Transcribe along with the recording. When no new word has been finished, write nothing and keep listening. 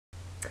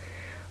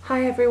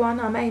Hi everyone,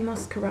 I'm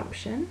Amos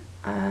Corruption.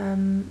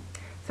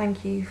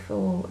 Thank you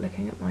for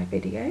looking at my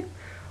video.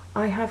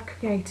 I have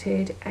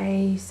created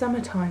a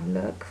summertime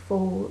look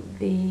for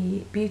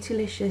the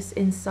Beautylicious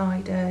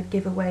Insider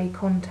giveaway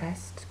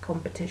contest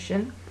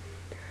competition.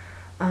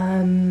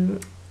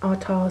 Our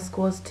task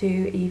was to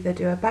either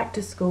do a back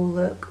to school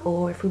look,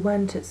 or if we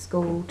weren't at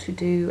school, to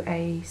do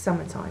a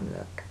summertime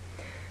look.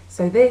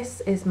 So this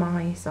is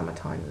my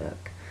summertime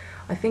look.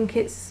 I think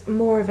it's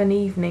more of an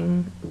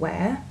evening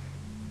wear.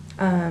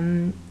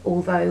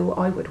 Although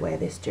I would wear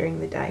this during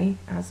the day,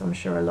 as I'm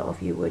sure a lot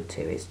of you would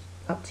too. It's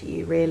up to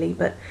you really,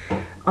 but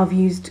I've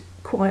used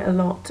quite a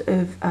lot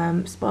of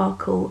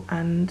sparkle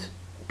and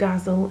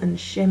dazzle and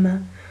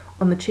shimmer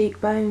on the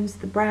cheekbones,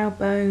 the brow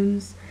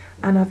bones,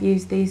 and I've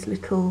used these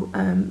little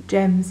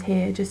gems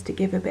here just to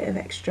give a bit of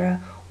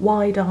extra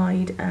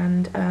wide-eyed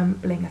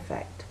and bling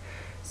effect.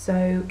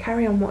 So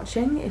carry on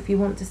watching if you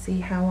want to see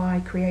how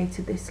I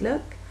created this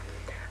look,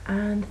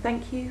 and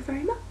thank you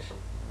very much.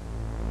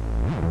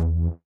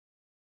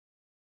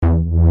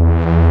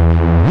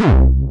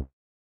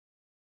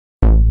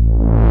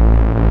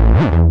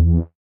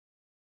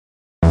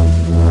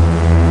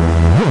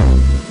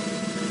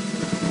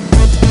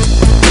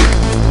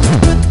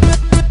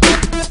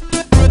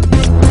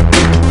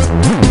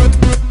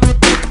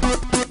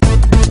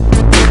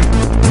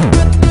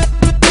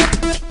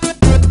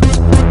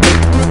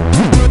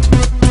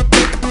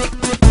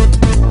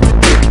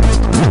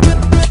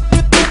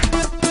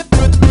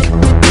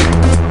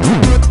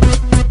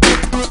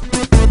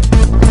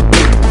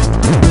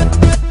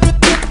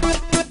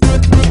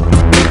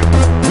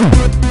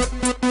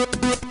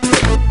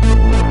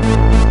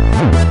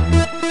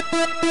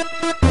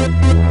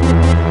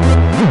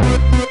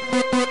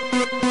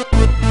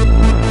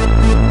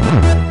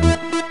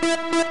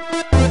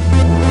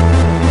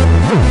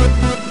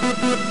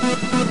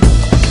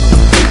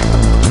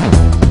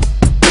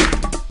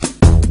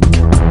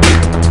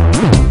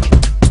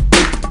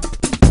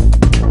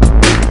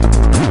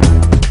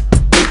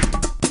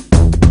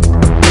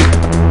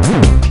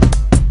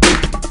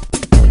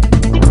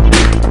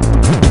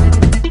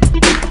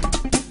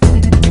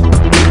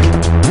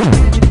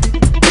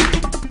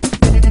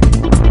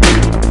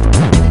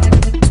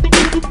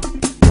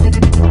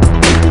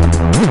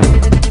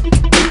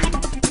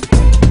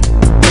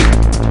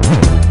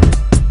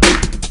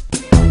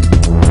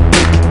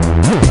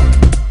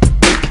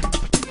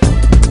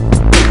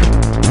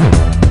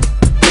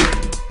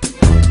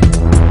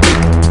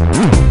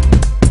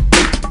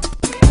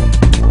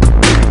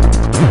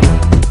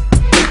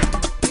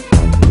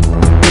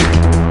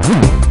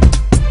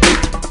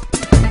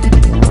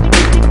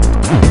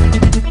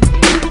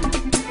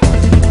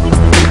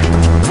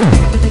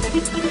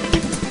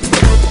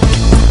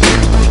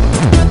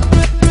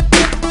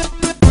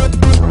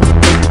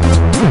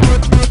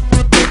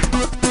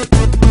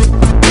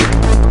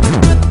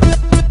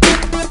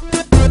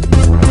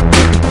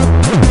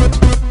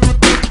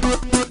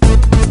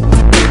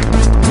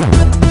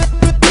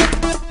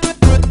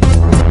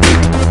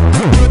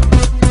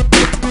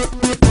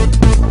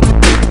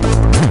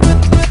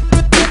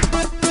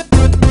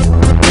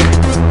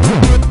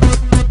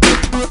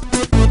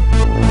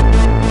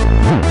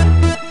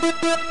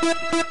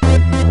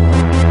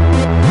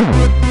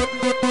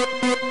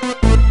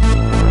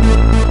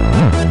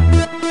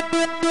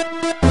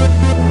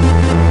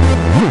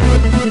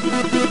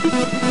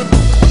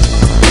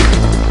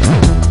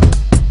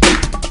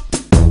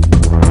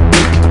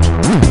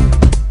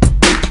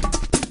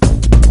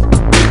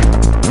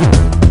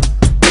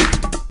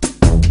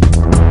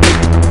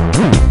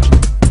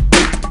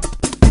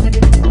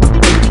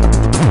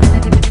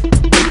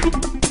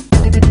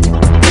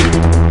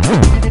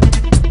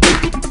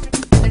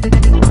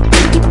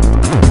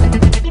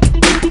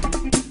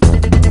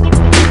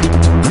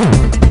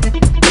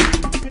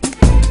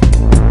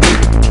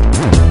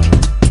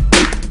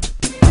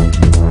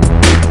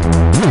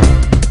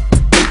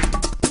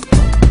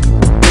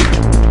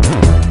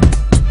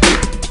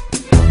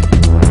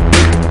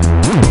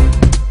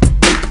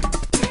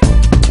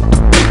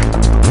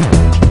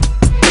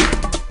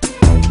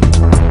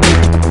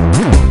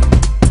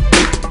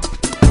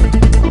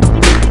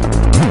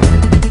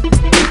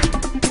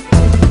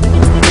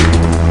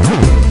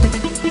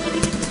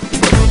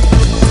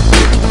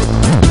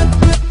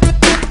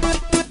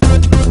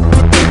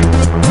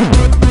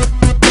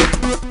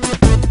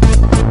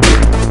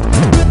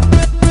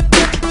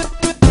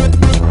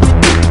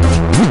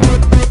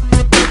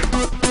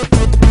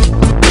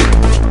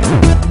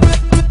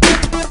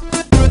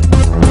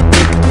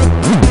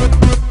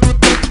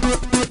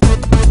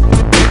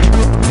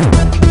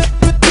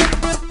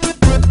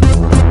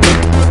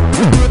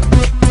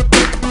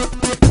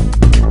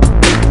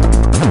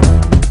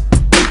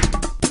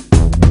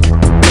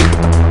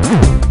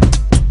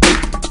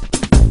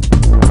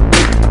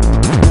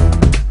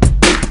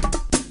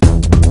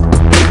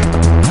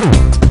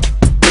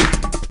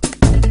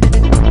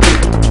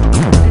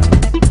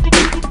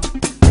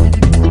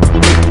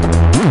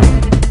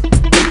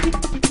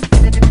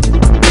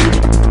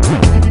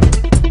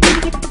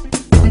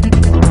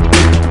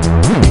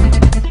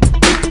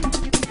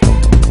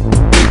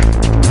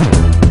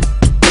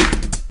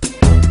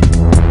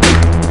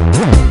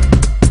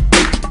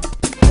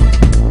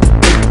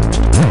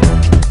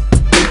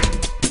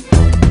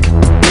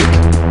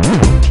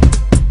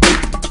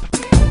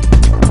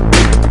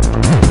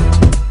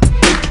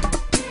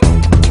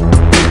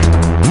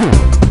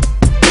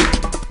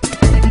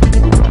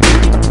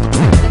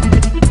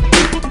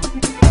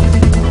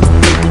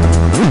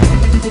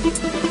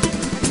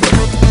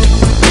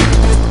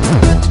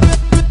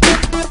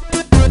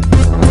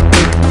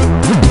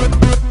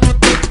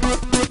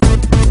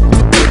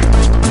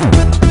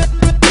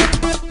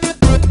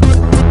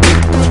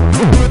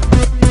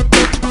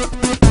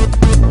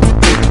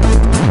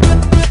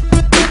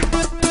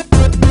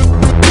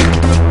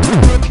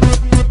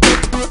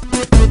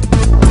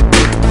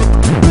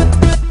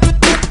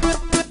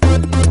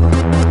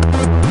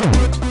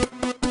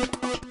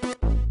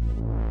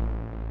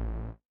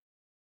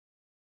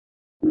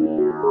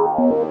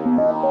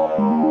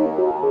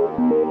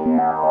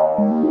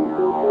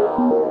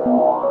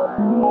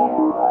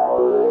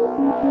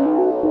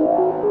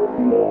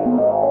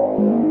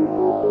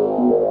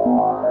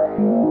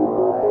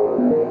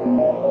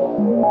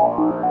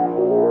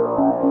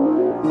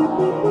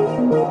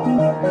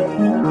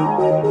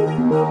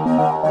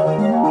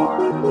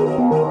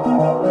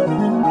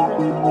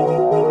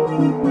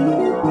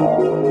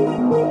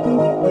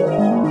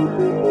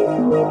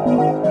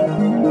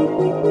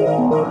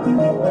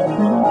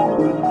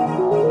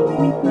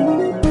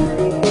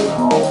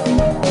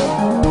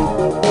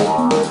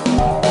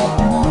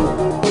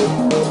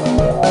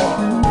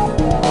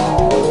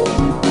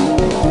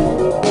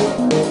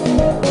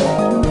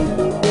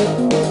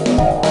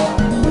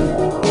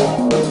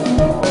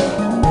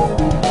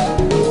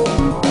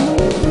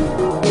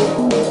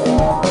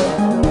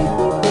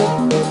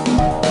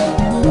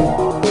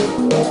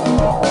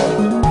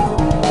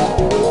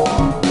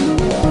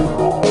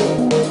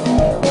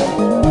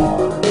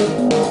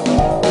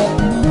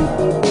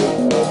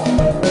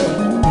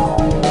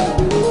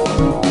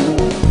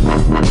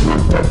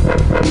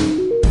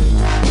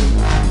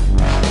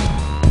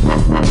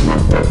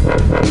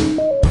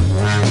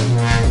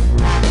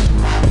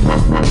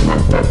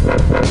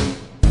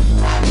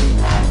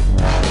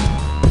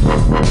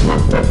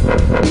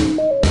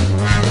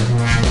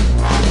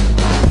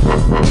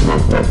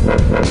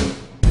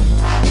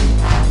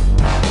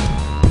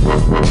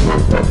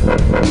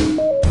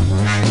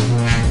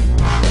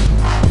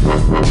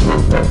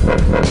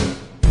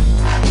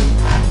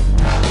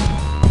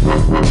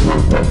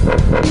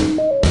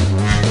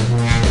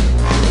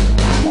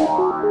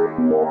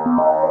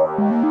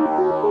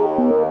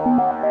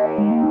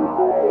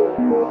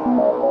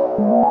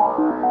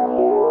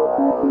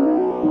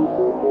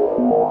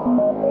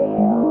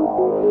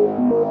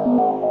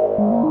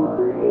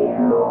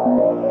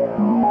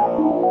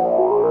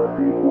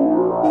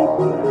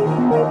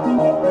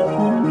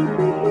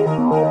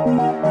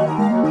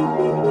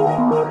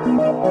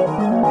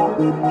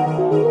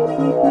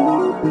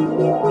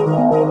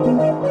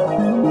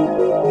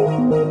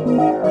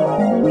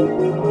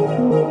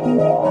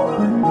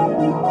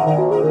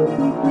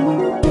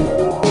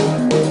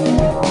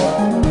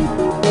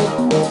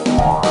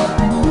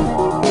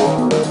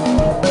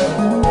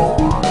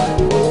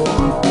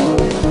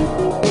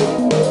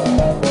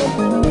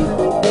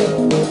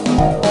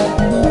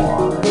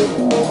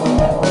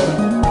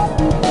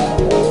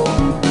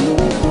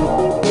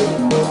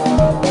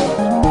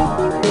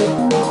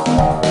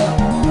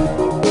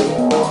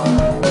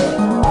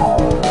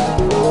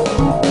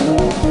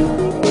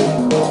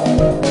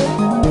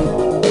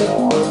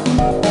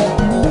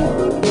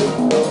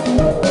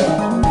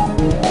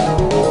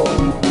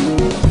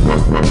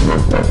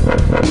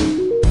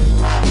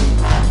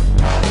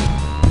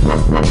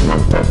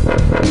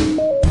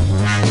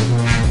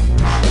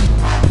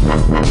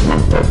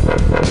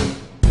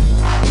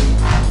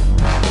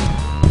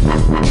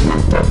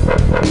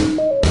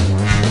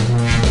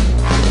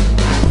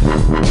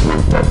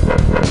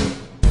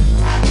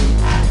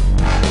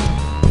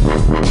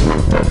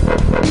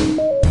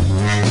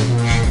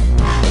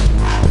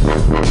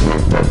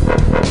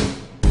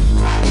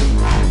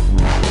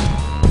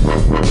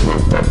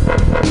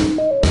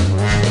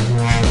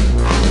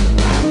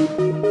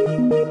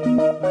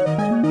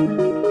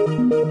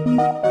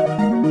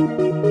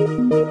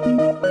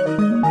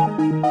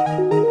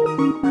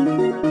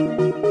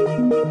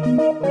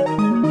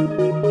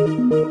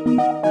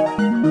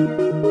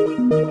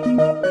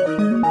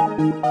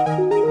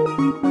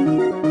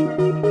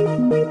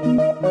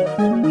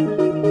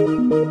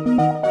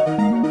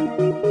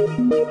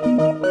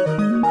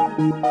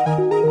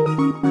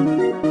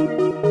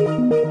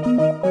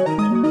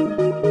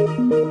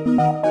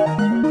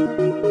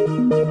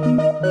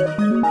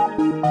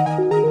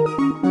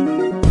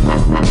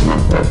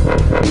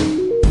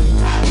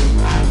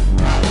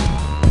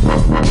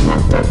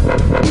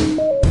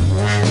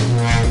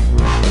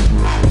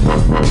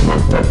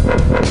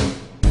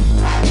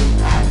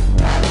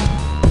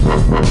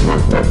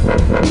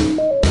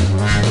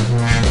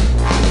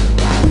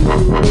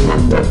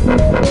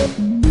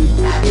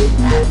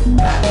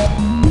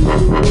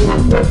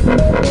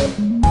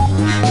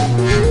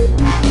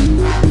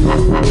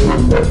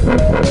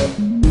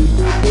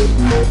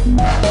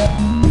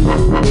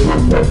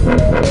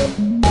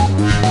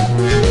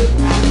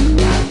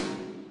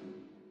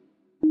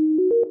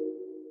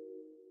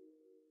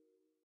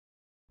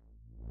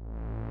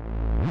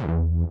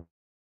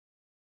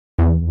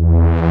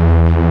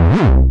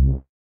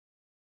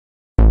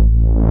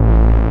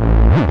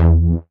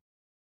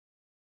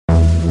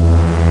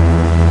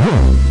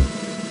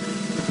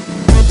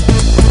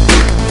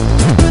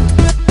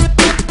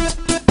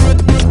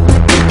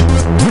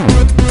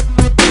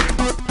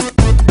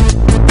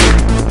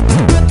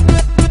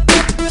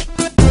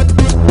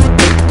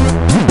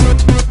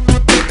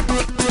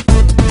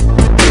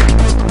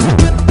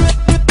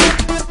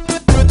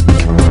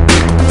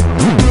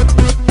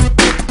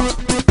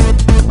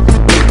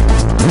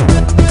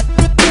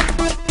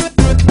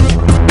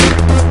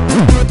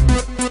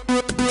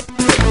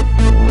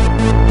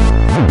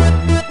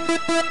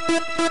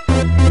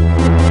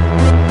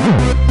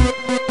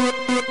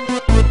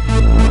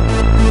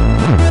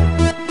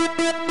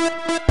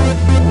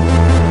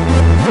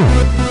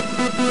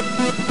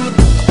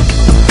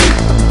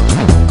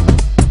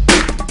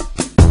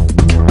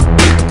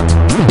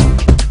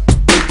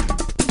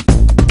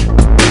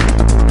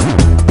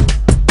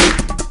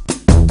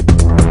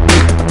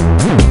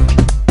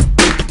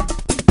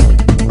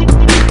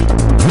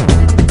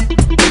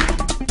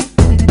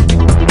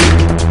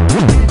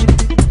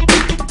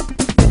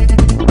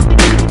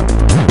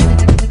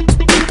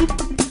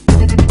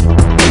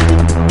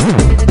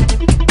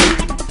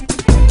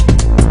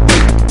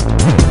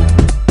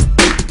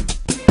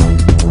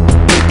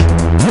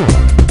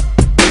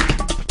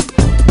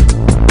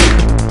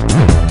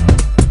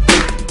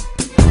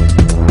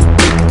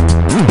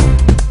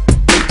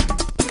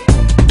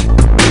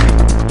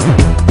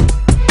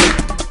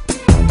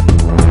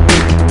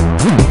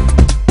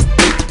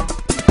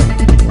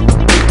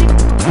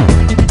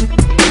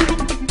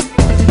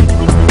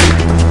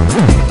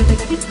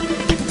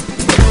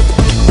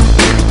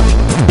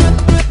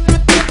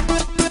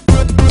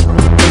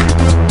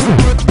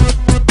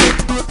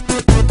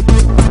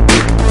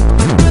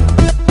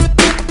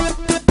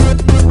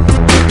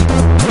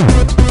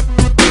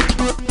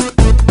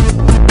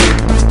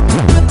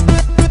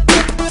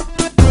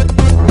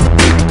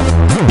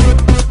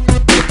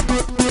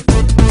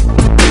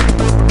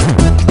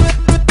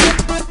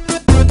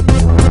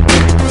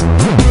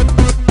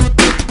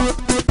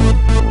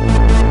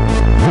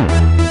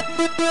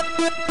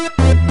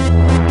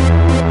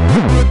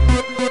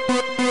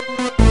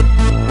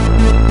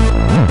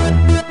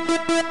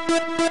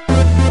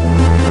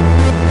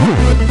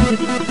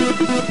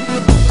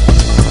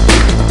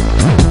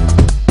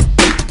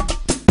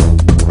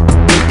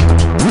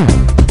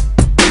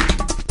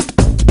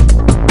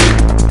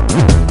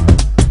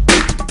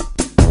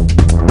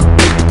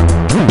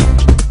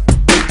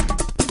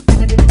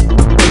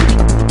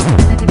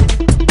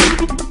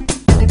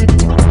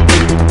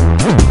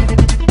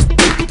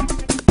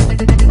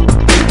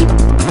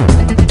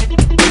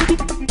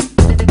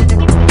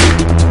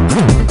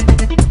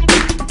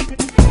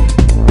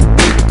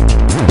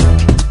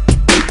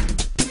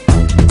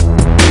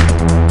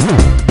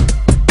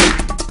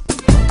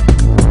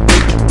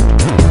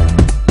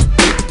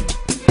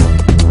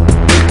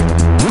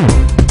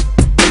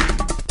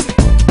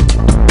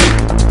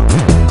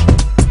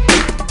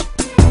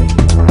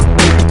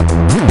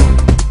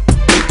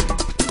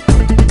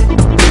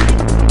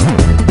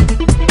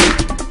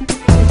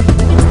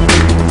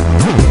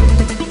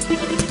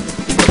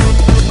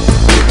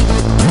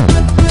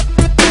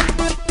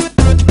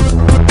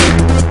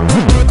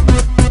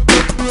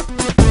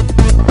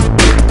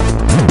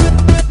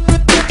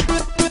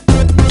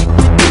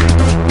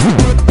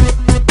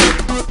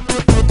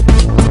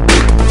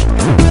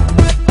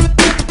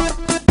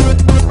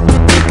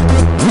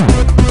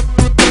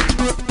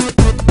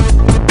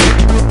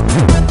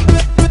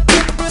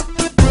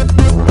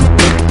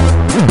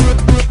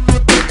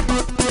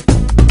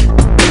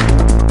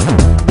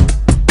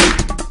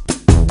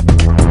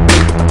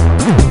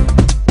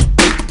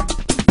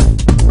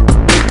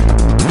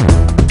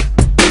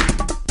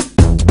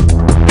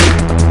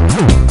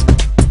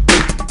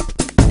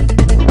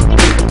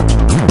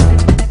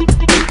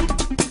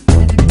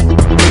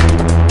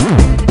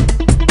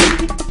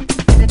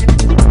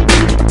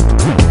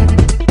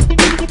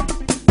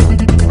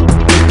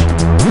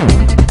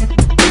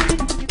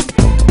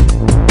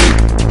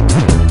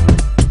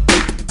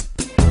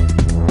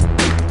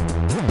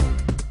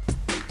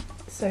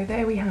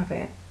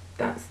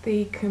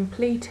 the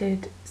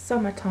completed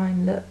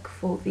summertime look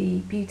for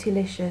the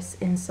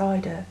Beautylicious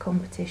Insider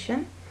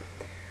competition.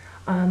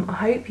 I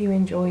hope you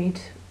enjoyed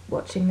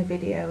watching the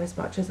video as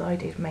much as I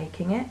did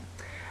making it,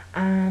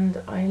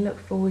 and I look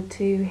forward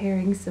to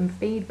hearing some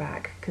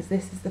feedback, because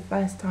this is the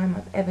first time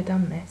I've ever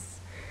done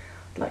this.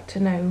 I'd like to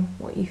know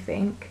what you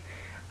think,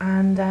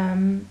 and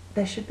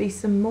there should be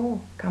some more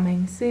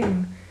coming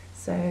soon,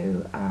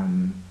 so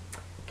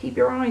keep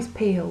your eyes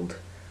peeled.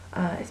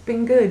 It's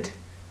been good.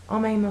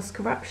 I'm Amos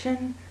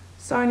Corruption,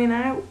 signing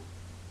out.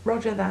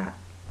 Roger that.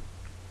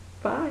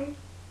 Bye.